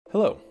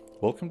Hello,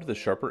 welcome to the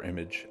Sharper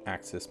Image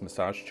Axis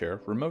Massage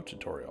Chair remote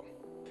tutorial.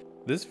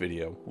 This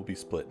video will be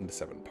split into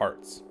 7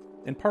 parts.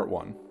 In part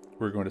 1,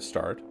 we're going to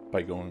start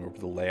by going over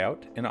the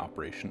layout and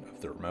operation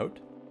of the remote.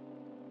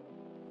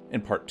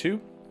 In part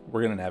 2, we're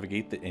going to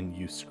navigate the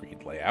in-use screen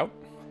layout.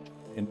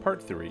 In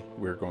part 3,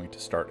 we're going to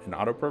start an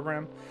auto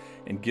program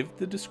and give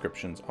the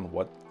descriptions on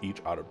what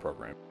each auto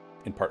program.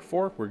 In part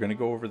 4, we're going to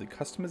go over the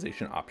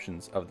customization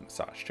options of the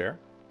massage chair.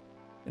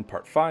 In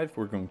part 5,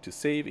 we're going to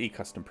save a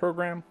custom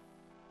program.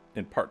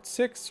 In part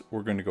 6,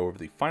 we're going to go over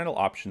the final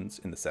options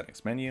in the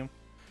settings menu.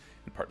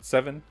 In part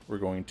 7, we're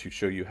going to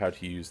show you how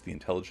to use the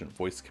intelligent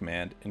voice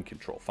command and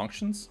control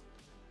functions.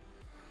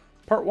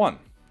 Part 1,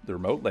 the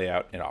remote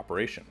layout and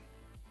operation.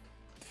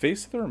 The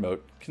face of the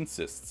remote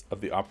consists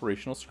of the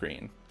operational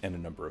screen and a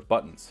number of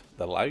buttons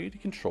that allow you to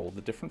control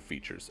the different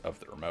features of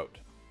the remote.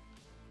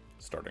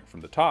 Starting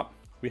from the top,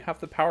 we have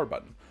the power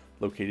button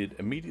located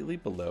immediately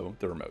below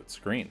the remote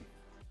screen.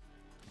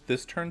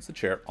 This turns the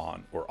chair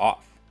on or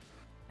off.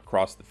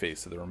 Across the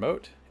face of the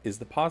remote is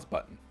the pause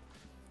button.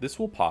 This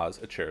will pause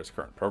a chair's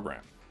current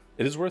program.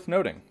 It is worth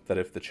noting that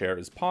if the chair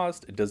is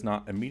paused, it does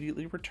not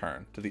immediately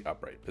return to the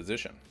upright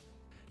position.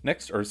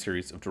 Next are a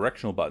series of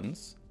directional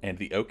buttons and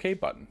the OK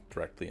button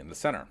directly in the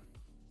center.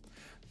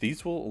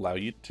 These will allow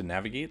you to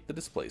navigate the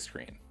display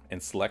screen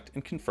and select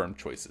and confirm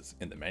choices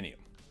in the menu.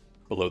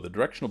 Below the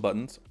directional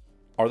buttons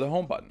are the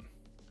home button.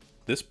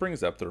 This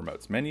brings up the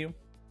remote's menu.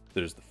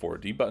 There's the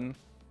 4D button.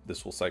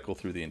 This will cycle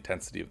through the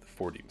intensity of the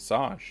 4D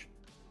massage.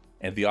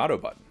 And the auto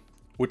button,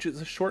 which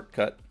is a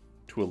shortcut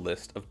to a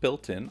list of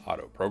built-in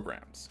auto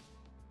programs.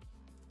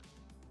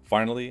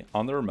 Finally,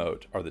 on the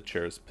remote are the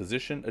chair's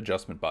position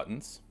adjustment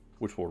buttons,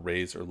 which will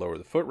raise or lower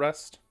the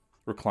footrest,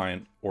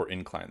 recline or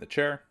incline the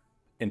chair,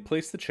 and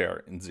place the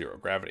chair in zero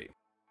gravity.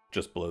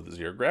 Just below the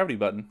zero gravity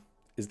button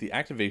is the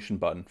activation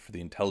button for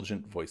the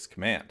intelligent voice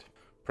command.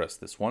 Press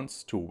this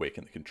once to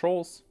awaken the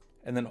controls,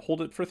 and then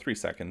hold it for 3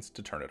 seconds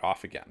to turn it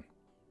off again.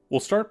 We'll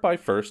start by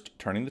first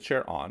turning the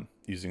chair on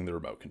using the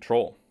remote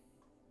control.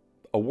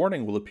 A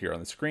warning will appear on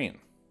the screen.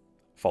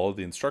 Follow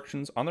the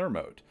instructions on the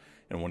remote,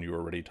 and when you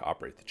are ready to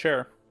operate the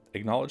chair,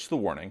 acknowledge the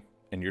warning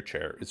and your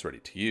chair is ready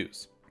to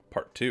use.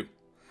 Part 2.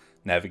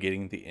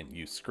 Navigating the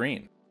in-use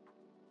screen.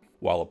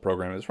 While a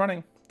program is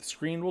running, the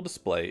screen will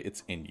display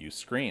its in-use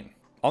screen.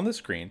 On the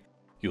screen,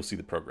 you'll see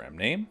the program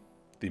name,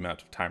 the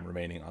amount of time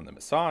remaining on the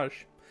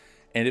massage,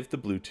 and if the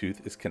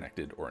Bluetooth is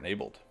connected or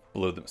enabled.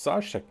 Below the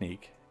massage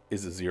technique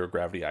is a zero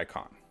gravity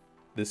icon.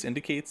 This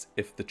indicates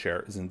if the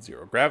chair is in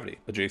zero gravity.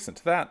 Adjacent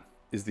to that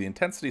is the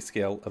intensity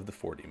scale of the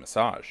 4D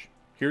massage.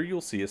 Here you'll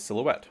see a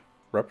silhouette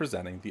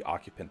representing the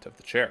occupant of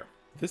the chair.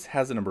 This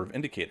has a number of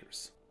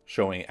indicators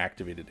showing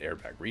activated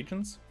airbag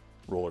regions,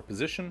 roller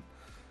position,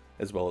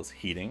 as well as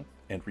heating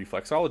and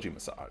reflexology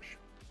massage.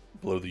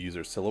 Below the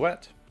user's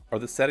silhouette are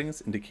the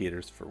settings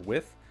indicators for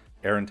width,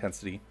 air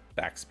intensity,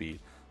 back speed,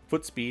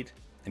 foot speed,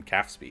 and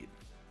calf speed.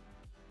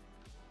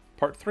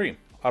 Part 3,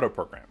 auto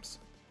programs.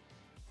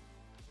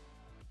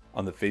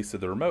 On the face of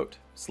the remote,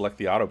 select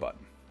the auto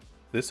button.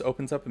 This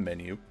opens up a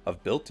menu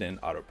of built-in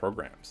auto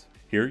programs.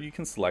 Here you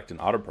can select an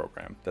auto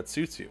program that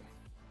suits you.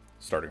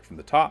 Starting from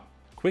the top,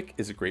 Quick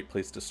is a great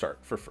place to start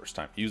for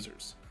first-time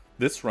users.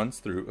 This runs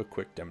through a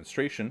quick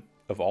demonstration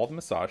of all the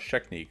massage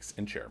techniques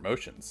and chair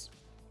motions.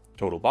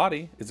 Total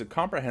Body is a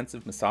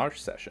comprehensive massage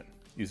session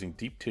using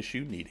deep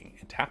tissue kneading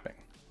and tapping.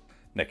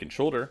 Neck and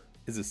Shoulder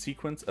is a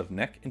sequence of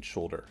neck and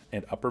shoulder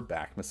and upper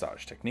back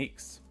massage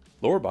techniques.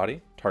 Lower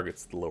Body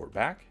targets the lower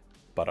back,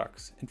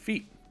 buttocks, and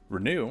feet.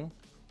 Renew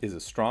is a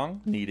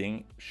strong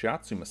kneading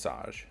shiatsu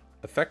massage,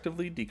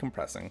 effectively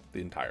decompressing the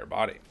entire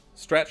body.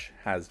 Stretch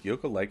has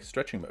yoga-like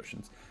stretching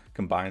motions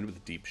combined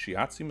with deep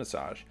shiatsu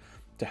massage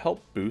to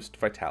help boost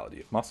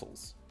vitality of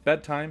muscles.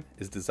 Bedtime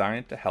is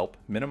designed to help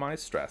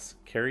minimize stress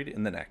carried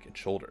in the neck and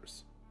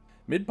shoulders.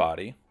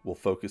 Mid-body will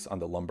focus on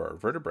the lumbar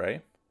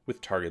vertebrae with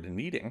targeted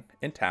kneading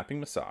and tapping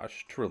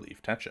massage to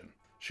relieve tension.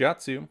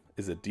 Shiatsu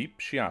is a deep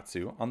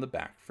shiatsu on the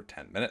back for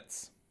 10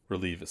 minutes.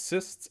 Relieve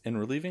assists in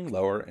relieving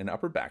lower and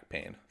upper back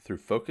pain through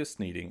focused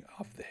kneading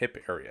of the hip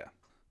area.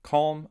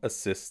 Calm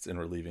assists in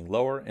relieving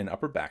lower and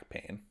upper back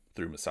pain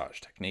through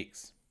massage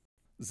techniques.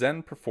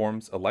 Zen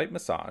performs a light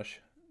massage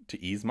to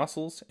ease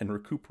muscles and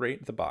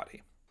recuperate the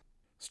body.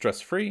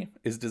 Stress Free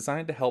is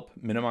designed to help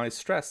minimize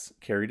stress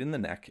carried in the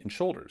neck and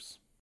shoulders.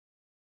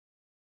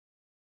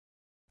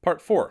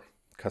 Part 4.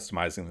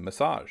 Customizing the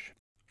massage.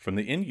 From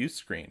the in-use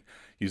screen,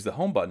 use the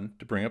home button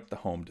to bring up the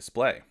home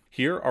display.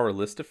 Here are a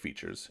list of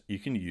features you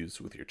can use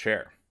with your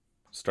chair.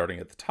 Starting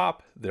at the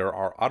top, there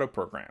are auto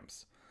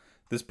programs.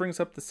 This brings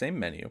up the same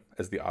menu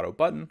as the auto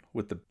button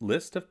with the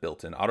list of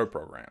built-in auto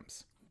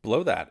programs.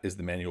 Below that is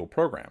the manual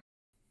program.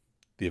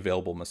 The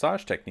available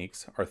massage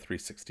techniques are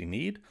 360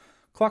 knead,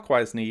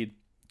 clockwise knead,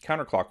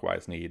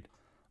 counterclockwise knead,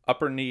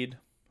 upper knead,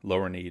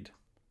 lower knead,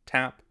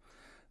 tap,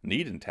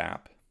 knead and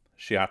tap,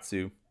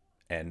 shiatsu,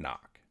 and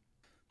knock.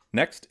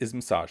 Next is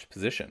massage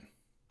position.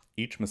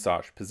 Each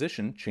massage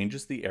position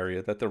changes the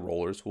area that the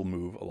rollers will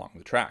move along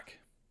the track.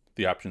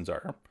 The options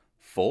are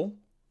full,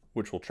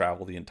 which will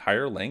travel the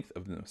entire length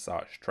of the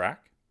massage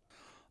track,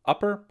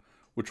 Upper,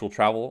 which will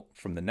travel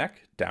from the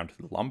neck down to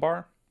the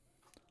lumbar.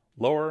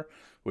 Lower,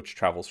 which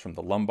travels from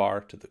the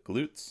lumbar to the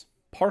glutes.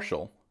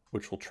 Partial,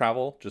 which will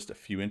travel just a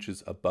few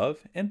inches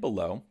above and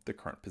below the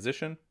current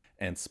position.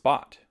 And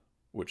spot,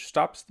 which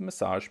stops the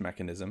massage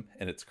mechanism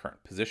in its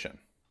current position.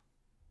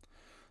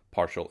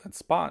 Partial and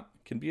spot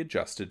can be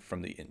adjusted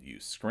from the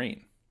in-use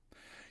screen.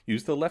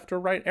 Use the left or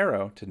right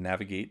arrow to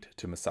navigate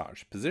to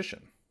massage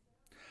position.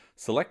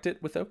 Select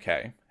it with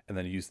OK, and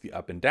then use the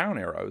up and down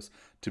arrows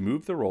to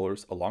move the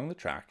rollers along the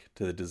track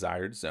to the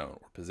desired zone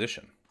or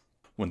position.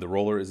 When the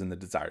roller is in the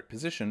desired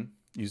position,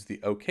 use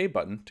the OK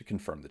button to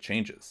confirm the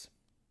changes.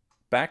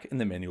 Back in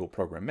the manual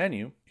program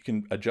menu, you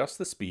can adjust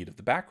the speed of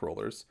the back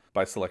rollers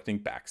by selecting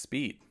back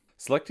speed.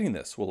 Selecting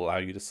this will allow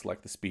you to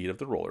select the speed of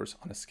the rollers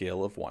on a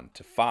scale of 1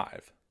 to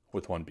 5,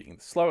 with 1 being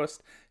the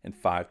slowest and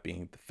 5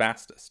 being the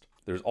fastest.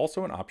 There's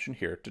also an option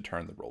here to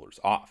turn the rollers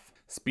off.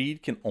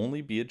 Speed can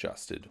only be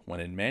adjusted when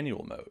in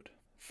manual mode.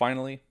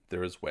 Finally,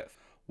 there is width.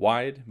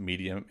 Wide,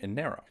 medium, and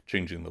narrow.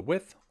 Changing the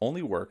width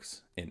only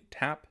works in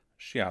tap,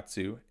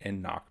 shiatsu,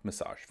 and knock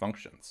massage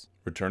functions.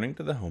 Returning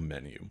to the home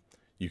menu,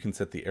 you can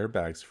set the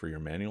airbags for your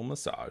manual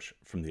massage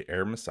from the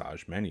Air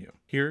Massage menu.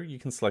 Here you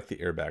can select the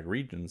airbag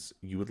regions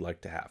you would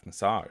like to have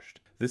massaged.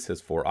 This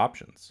has 4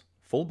 options: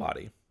 full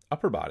body,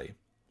 upper body,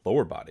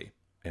 lower body,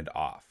 and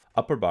off.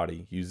 Upper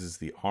body uses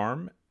the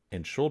arm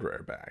and shoulder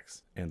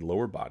airbags, and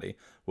lower body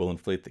will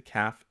inflate the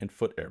calf and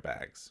foot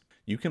airbags.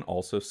 You can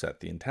also set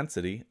the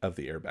intensity of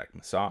the airbag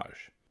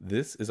massage.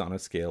 This is on a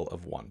scale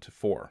of 1 to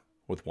 4,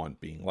 with 1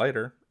 being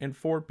lighter and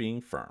 4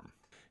 being firm.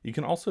 You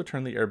can also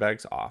turn the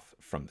airbags off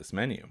from this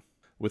menu.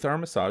 With our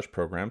massage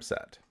program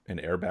set and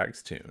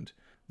airbags tuned,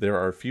 there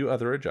are a few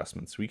other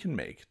adjustments we can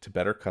make to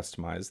better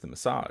customize the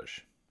massage.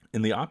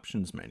 In the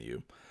options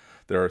menu,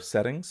 there are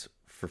settings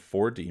for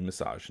 4D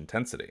massage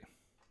intensity.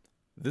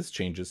 This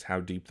changes how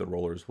deep the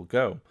rollers will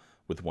go,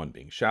 with 1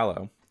 being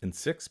shallow and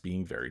 6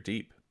 being very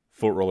deep.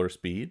 Foot roller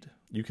speed,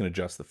 you can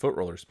adjust the foot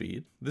roller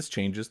speed. This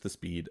changes the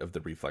speed of the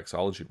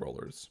reflexology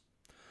rollers,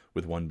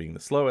 with 1 being the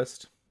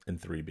slowest and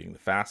 3 being the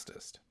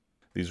fastest.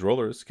 These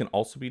rollers can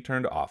also be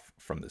turned off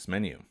from this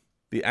menu.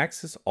 The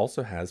Axis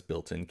also has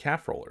built-in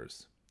calf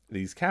rollers.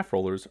 These calf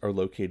rollers are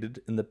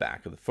located in the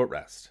back of the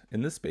footrest,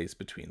 in the space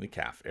between the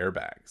calf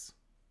airbags.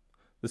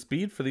 The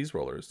speed for these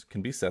rollers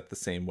can be set the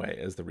same way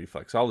as the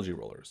reflexology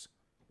rollers,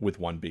 with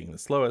 1 being the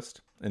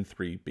slowest and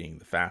 3 being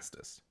the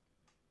fastest.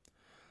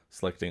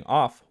 Selecting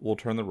off will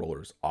turn the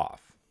rollers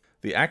off.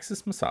 The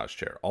Axis massage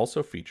chair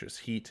also features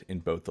heat in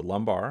both the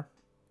lumbar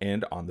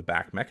and on the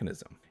back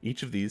mechanism.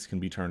 Each of these can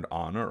be turned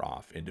on or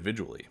off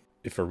individually.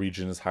 If a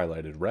region is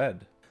highlighted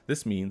red,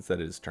 this means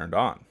that it is turned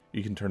on.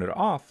 You can turn it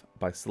off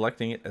by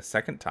selecting it a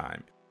second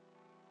time.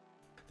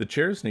 The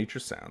chair's nature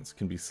sounds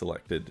can be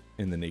selected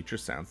in the nature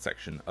sounds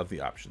section of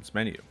the options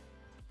menu.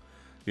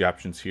 The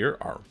options here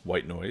are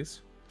white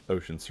noise,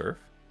 ocean surf,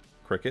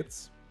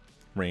 crickets,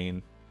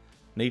 rain,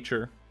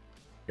 nature,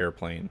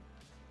 airplane,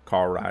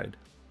 car ride,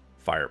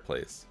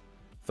 fireplace,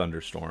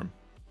 thunderstorm,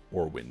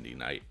 or windy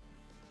night.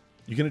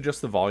 You can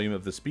adjust the volume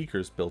of the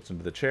speakers built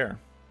into the chair.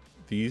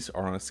 These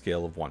are on a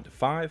scale of 1 to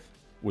 5,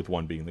 with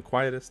 1 being the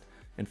quietest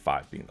and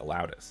 5 being the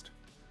loudest.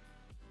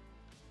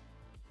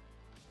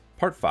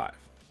 Part 5.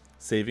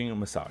 Saving a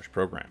massage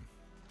program.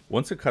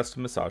 Once a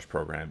custom massage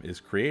program is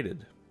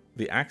created,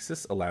 the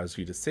Axis allows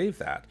you to save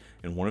that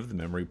in one of the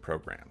memory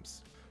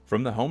programs.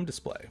 From the home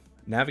display,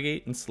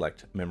 navigate and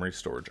select Memory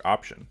Storage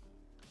option.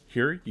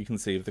 Here you can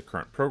save the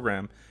current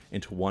program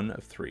into one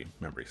of 3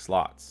 memory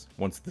slots.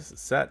 Once this is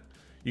set,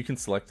 you can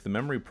select the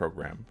memory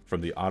program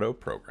from the Auto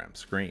Program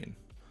screen.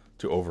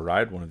 To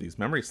override one of these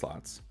memory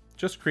slots,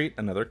 just create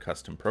another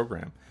custom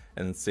program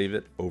and then save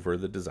it over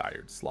the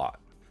desired slot.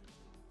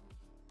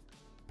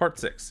 Part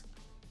 6.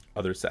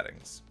 Other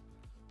settings.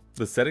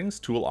 The Settings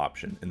tool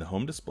option in the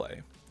home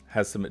display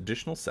has some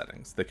additional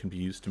settings that can be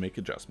used to make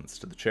adjustments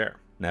to the chair.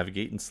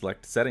 Navigate and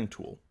select Setting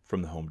tool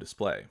from the home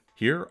display.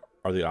 Here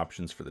are the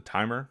options for the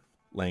timer,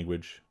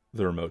 language,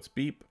 the remote's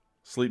beep,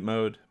 sleep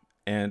mode,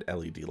 and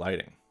LED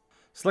lighting.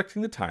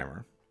 Selecting the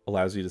timer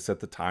allows you to set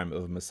the time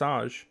of a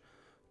massage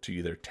to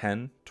either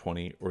 10,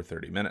 20, or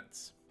 30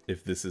 minutes.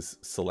 If this is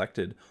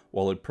selected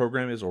while a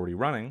program is already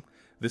running,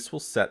 this will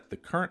set the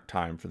current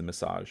time for the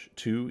massage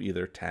to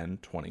either 10,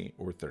 20,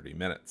 or 30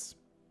 minutes.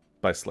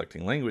 By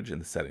selecting language in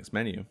the settings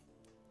menu,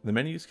 the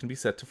menus can be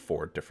set to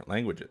 4 different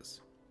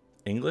languages: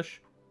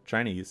 English,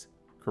 Chinese,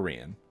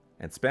 Korean,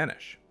 and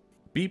Spanish.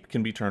 Beep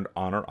can be turned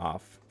on or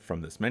off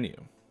from this menu.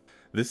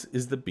 This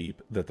is the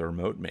beep that the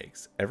remote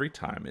makes every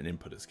time an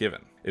input is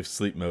given. If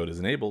sleep mode is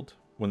enabled,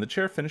 when the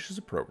chair finishes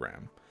a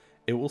program,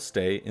 it will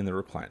stay in the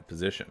reclined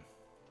position.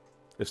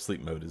 If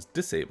sleep mode is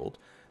disabled,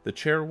 the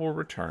chair will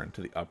return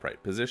to the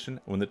upright position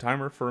when the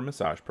timer for a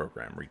massage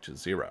program reaches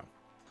 0.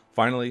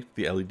 Finally,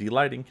 the LED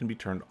lighting can be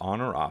turned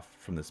on or off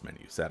from this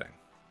menu setting.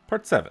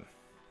 Part 7.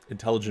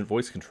 Intelligent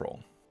voice control.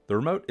 The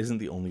remote isn't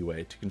the only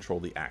way to control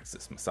the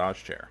Axis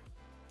massage chair.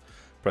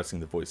 Pressing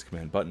the voice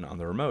command button on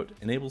the remote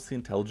enables the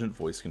intelligent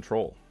voice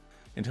control.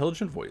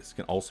 Intelligent voice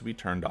can also be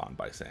turned on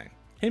by saying,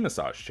 "Hey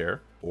massage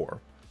chair,"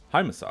 or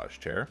High massage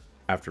chair.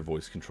 After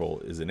voice control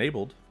is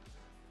enabled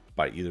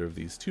by either of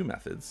these two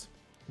methods,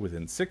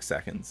 within 6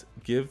 seconds,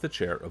 give the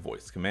chair a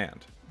voice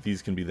command.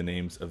 These can be the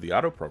names of the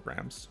auto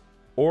programs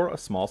or a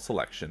small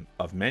selection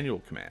of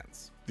manual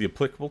commands. The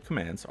applicable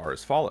commands are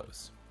as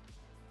follows: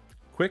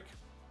 quick,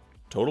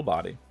 total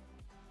body,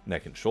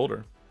 neck and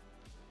shoulder,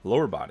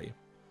 lower body,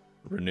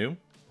 renew,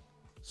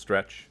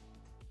 stretch,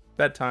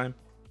 bedtime,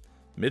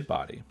 mid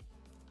body,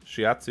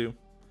 shiatsu,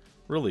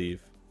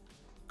 relieve,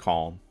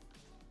 calm,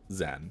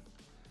 zen,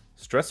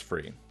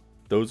 stress-free.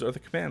 Those are the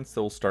commands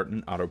that will start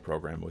an auto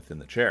program within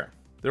the chair.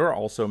 There are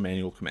also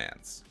manual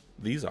commands.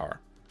 These are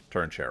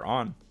turn chair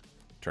on,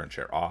 turn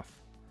chair off,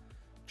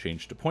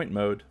 change to point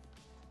mode,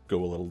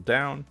 go a little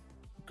down,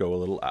 go a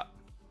little up.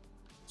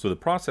 So the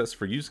process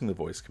for using the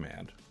voice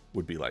command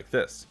would be like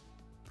this.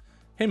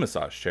 Hey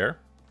massage chair,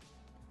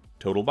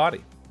 total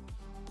body.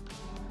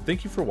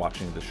 Thank you for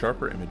watching the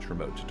Sharper Image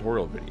remote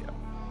tutorial video.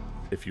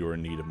 If you are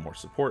in need of more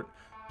support,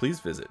 please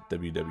visit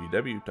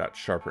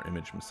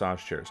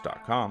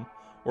www.sharperimagemassagechairs.com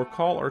or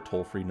call our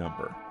toll-free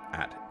number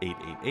at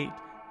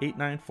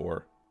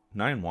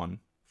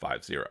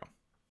 888-894-9150.